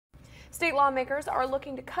State lawmakers are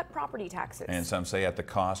looking to cut property taxes. And some say at the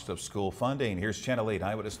cost of school funding. Here's Channel 8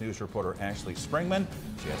 Eyewitness News reporter Ashley Springman.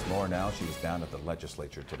 She has more now. She was down at the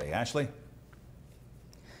legislature today. Ashley?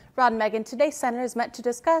 Rod and Megan, today senators met to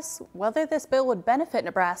discuss whether this bill would benefit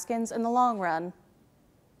Nebraskans in the long run.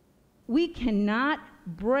 We cannot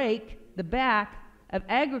break the back of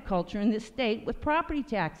agriculture in this state with property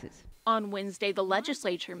taxes. On Wednesday, the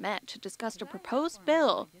legislature met to discuss a proposed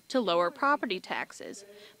bill to lower property taxes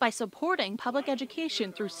by supporting public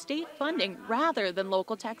education through state funding rather than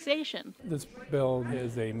local taxation. This bill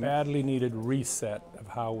is a badly needed reset of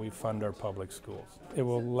how we fund our public schools. It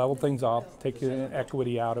will level things off, take the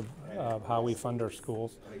equity out of how we fund our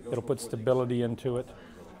schools. It'll put stability into it,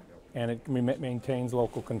 and it maintains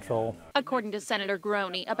local control. According to Senator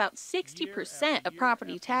Groney, about 60% of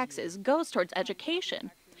property taxes goes towards education.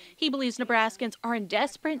 He believes Nebraskans are in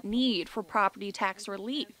desperate need for property tax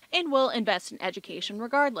relief and will invest in education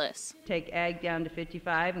regardless. Take ag down to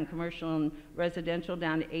 55 and commercial and residential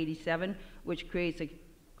down to 87, which creates a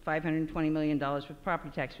 $520 million for property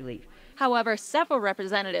tax relief. However, several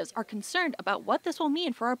representatives are concerned about what this will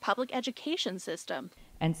mean for our public education system.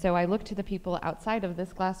 And so I look to the people outside of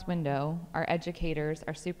this glass window, our educators,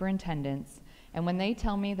 our superintendents, and when they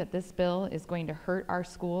tell me that this bill is going to hurt our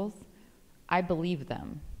schools, I believe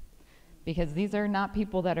them. Because these are not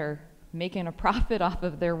people that are making a profit off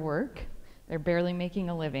of their work. They're barely making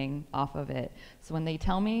a living off of it. So when they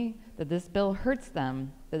tell me that this bill hurts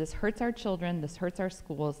them, that this hurts our children, this hurts our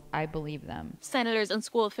schools, I believe them. Senators and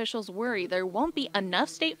school officials worry there won't be enough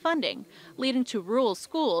state funding, leading to rural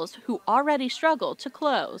schools who already struggle to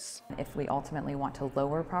close. If we ultimately want to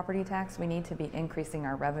lower property tax, we need to be increasing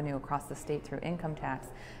our revenue across the state through income tax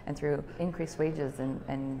and through increased wages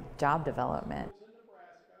and job development.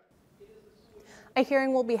 A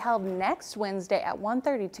hearing will be held next Wednesday at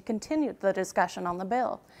 1:30 to continue the discussion on the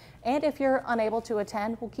bill. And if you're unable to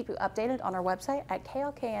attend, we'll keep you updated on our website at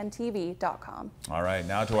klkntv.com. All right,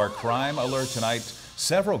 now to our crime alert tonight.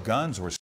 Several guns were